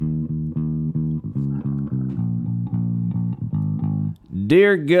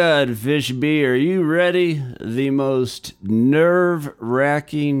Dear God, Fishbee, are you ready? The most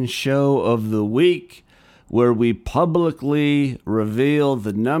nerve-wracking show of the week, where we publicly reveal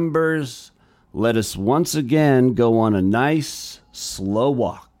the numbers. Let us once again go on a nice, slow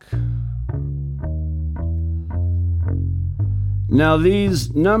walk. Now,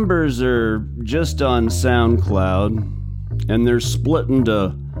 these numbers are just on SoundCloud, and they're split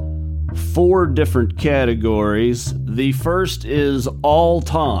into 4 different categories. The first is all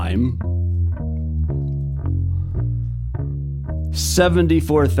time.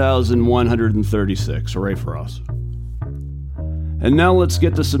 74,136, hooray for us. And now let's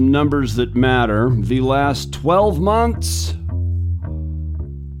get to some numbers that matter. The last 12 months,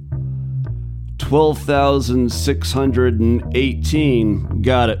 12,618.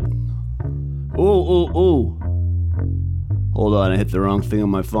 Got it. Ooh. Hold on, I hit the wrong thing on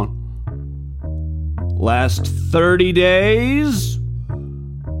my phone. Last 30 days.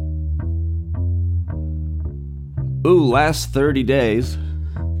 Last 30 days.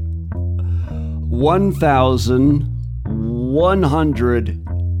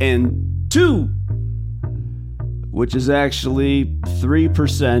 1,102. Which is actually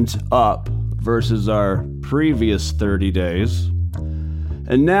 3% up versus our previous 30 days.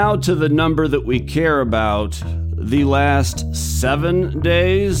 And now to the number that we care about. The last 7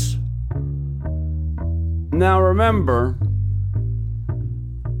 days. Now remember,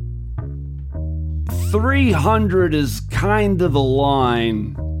 300 is kind of the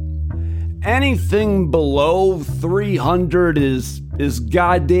line. Anything below 300 is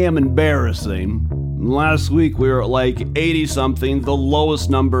goddamn embarrassing. Last week we were at like 80 something, the lowest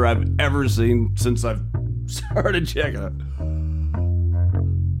number I've ever seen since I've started checking it.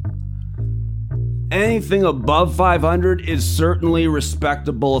 Anything above 500 is certainly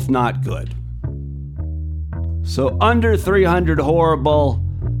respectable, if not good. So under 300, horrible.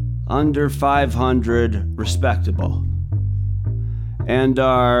 Under 500, respectable. And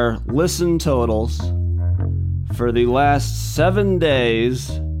our listen totals for the last 7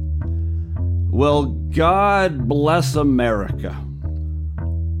 days, well, God bless America.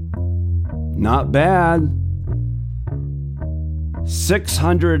 Not bad.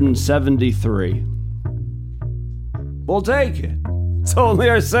 673. We'll take it. It's only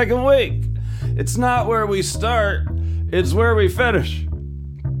our second week. It's not where we start, it's where we finish.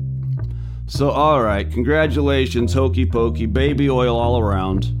 So, alright, congratulations, hokey pokey, baby oil all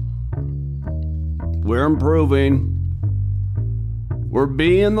around. We're improving. We're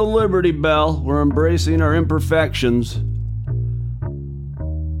being the Liberty Bell. We're embracing our imperfections.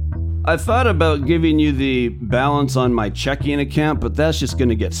 I thought about giving you the balance on my checking account, but that's just going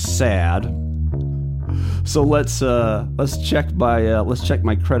to get sad. So let's check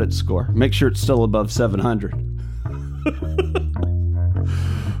my credit score. Make sure it's still above 700.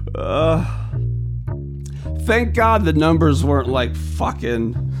 Thank God the numbers weren't like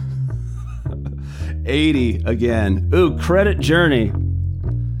fucking 80 again. Credit journey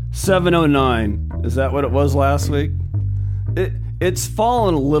 709. Is that what it was last week? It's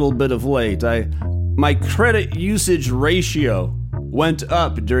fallen a little bit of late. My credit usage ratio went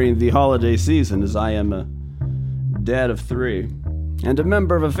up during the holiday season, as I am a dad of 3 and a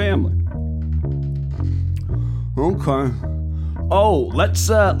member of a family. Okay. Oh,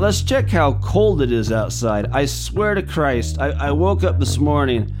 let's check how cold it is outside. I swear to Christ, I woke up this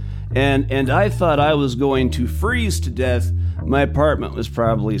morning and I thought I was going to freeze to death. My apartment was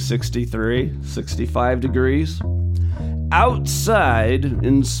probably 63, 65 degrees. Outside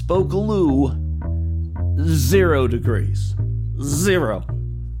in Spokaloo, 0 degrees. 0.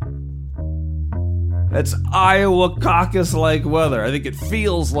 That's Iowa caucus-like weather. I think it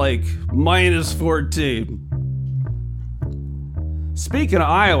feels like minus 14. Speaking of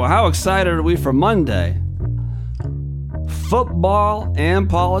Iowa, how excited are we for Monday? Football and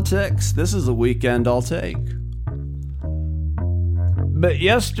politics. This is a weekend I'll take. But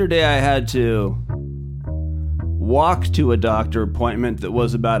yesterday I had to walk to a doctor appointment that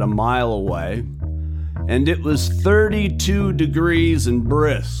was about a mile away, and it was 32 degrees and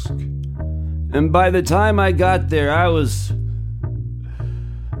brisk. And by the time I got there,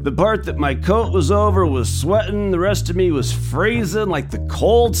 the part that my coat was over was sweating, the rest of me was freezing, like the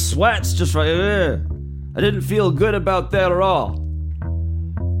cold sweats, just like, I didn't feel good about that at all.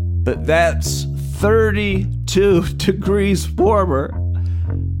 But that's 32 degrees warmer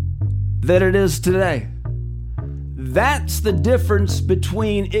than it is today. That's the difference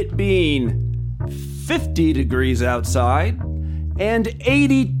between it being 50 degrees outside and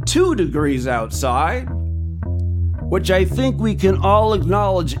 82 degrees outside, which I think we can all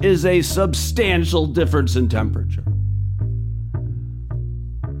acknowledge is a substantial difference in temperature.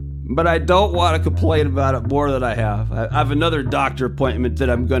 But I don't want to complain about it more than I have. I have another doctor appointment that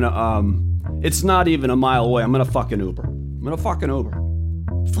I'm gonna, it's not even a mile away. I'm gonna fucking Uber.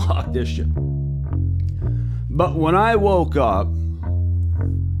 Fuck this shit. But when I woke up,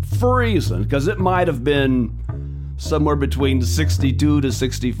 freezing, because it might have been somewhere between 62 to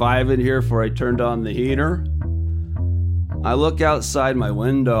 65 in here before I turned on the heater. I look outside my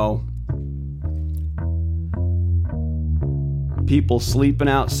window. People sleeping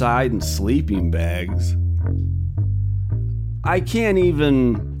outside in sleeping bags. I can't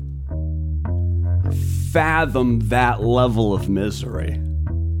even fathom that level of misery.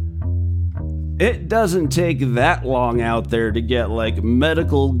 It doesn't take that long out there to get like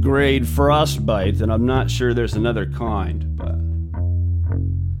medical grade frostbite, and I'm not sure there's another kind, but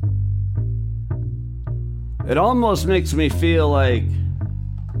it almost makes me feel like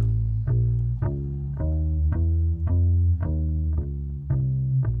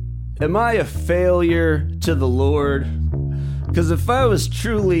am I a failure to the Lord? Because if I was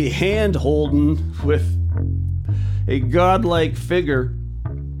truly hand-holding with a godlike figure,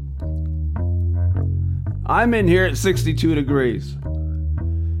 I'm in here at 62 degrees.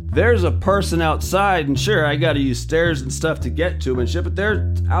 There's a person outside, and sure, I gotta use stairs and stuff to get to them and shit, but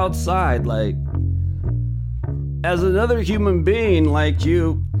they're outside, like, as another human being like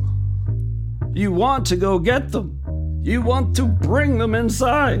you want to go get them. You want to bring them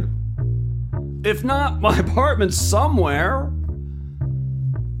inside. If not, my apartment's somewhere.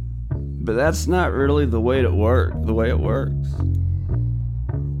 But that's not really the way it works.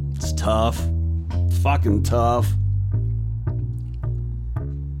 It's tough. Fucking tough.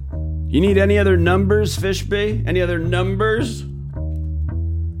 You need any other numbers, Fishby? Any other numbers?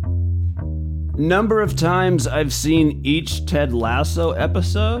 Number of times I've seen each Ted Lasso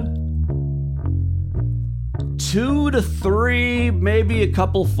episode? 2 to 3, maybe a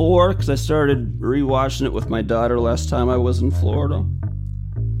couple 4, because I started rewatching it with my daughter last time I was in Florida.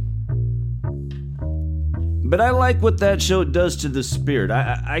 But I like what that show does to the spirit.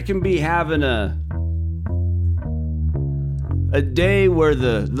 I can be having a day where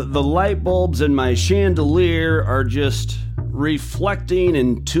the light bulbs in my chandelier are just reflecting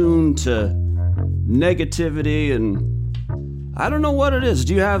and tuned to negativity, and I don't know what it is.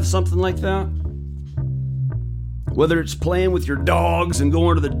 Do you have something like that? Whether it's playing with your dogs and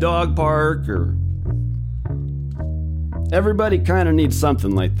going to the dog park, or everybody kind of needs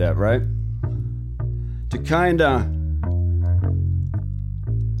something like that, right? To kind of,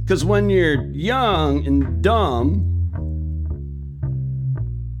 because when you're young and dumb,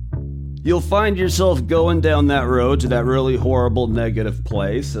 you'll find yourself going down that road to that really horrible negative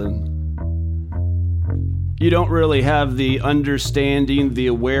place, and you don't really have the understanding, the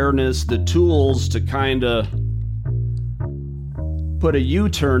awareness, the tools to kind of put a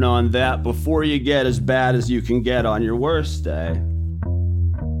U-turn on that before you get as bad as you can get on your worst day.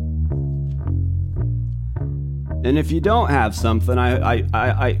 And if you don't have something,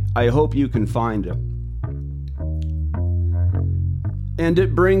 I hope you can find it. And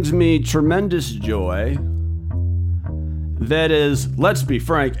it brings me tremendous joy that is, let's be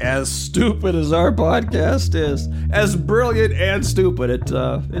frank, as stupid as our podcast is, as brilliant and stupid, it's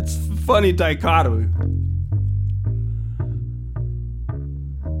a funny dichotomy.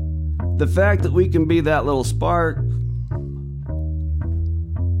 The fact that we can be that little spark,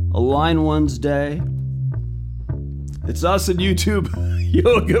 align one's day. It's us and YouTube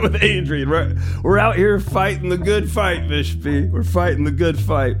yoga with Adrian. We're out here fighting the good fight, Fishby. We're fighting the good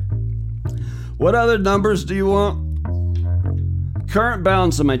fight. What other numbers do you want? Current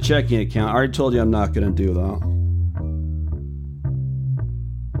balance on my checking account. I already told you I'm not going to do that.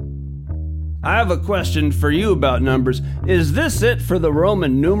 I have a question for you about numbers. Is this it for the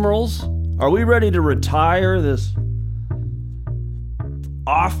Roman numerals? Are we ready to retire this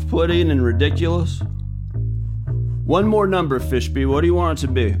off-putting and ridiculous? One more number, Fishby. What do you want it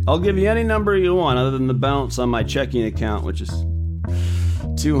to be? I'll give you any number you want other than the balance on my checking account, which is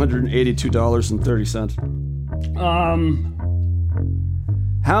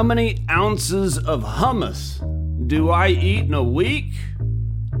 $282.30. How many ounces of hummus do I eat in a week?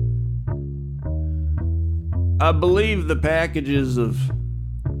 I believe the packages of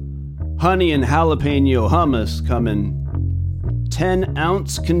honey and jalapeno hummus come in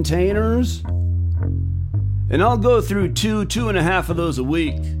 10-ounce containers. And I'll go through 2.5 of those a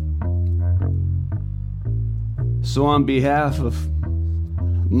week. So on behalf of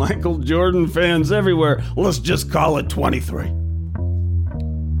Michael Jordan fans everywhere, let's just call it 23.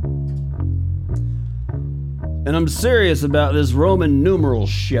 And I'm serious about this Roman numeral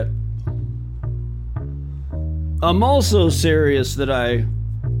shit. I'm also serious that I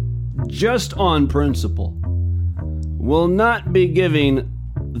just on principle, will not be giving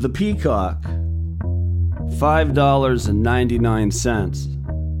the Peacock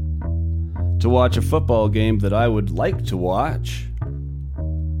 $5.99 to watch a football game that I would like to watch.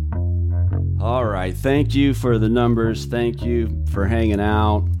 All right, thank you for the numbers. Thank you for hanging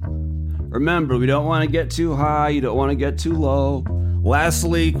out. Remember, we don't want to get too high. You don't want to get too low. Last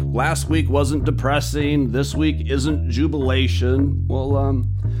week wasn't depressing. This week isn't jubilation. Well,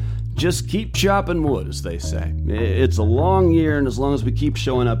 just keep chopping wood, as they say. It's a long year, and as long as we keep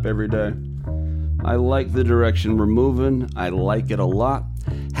showing up every day, I like the direction we're moving. I like it a lot.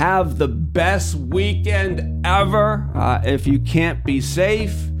 Have the best weekend ever. If you can't be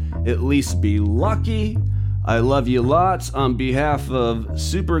safe, at least be lucky. I love you lots. On behalf of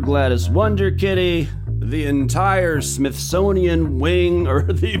Super Gladys Wonder Kitty, the entire Smithsonian wing, or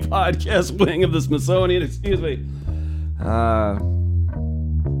the podcast wing of the Smithsonian, excuse me.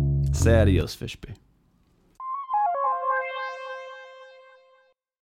 Say adios, Fishby.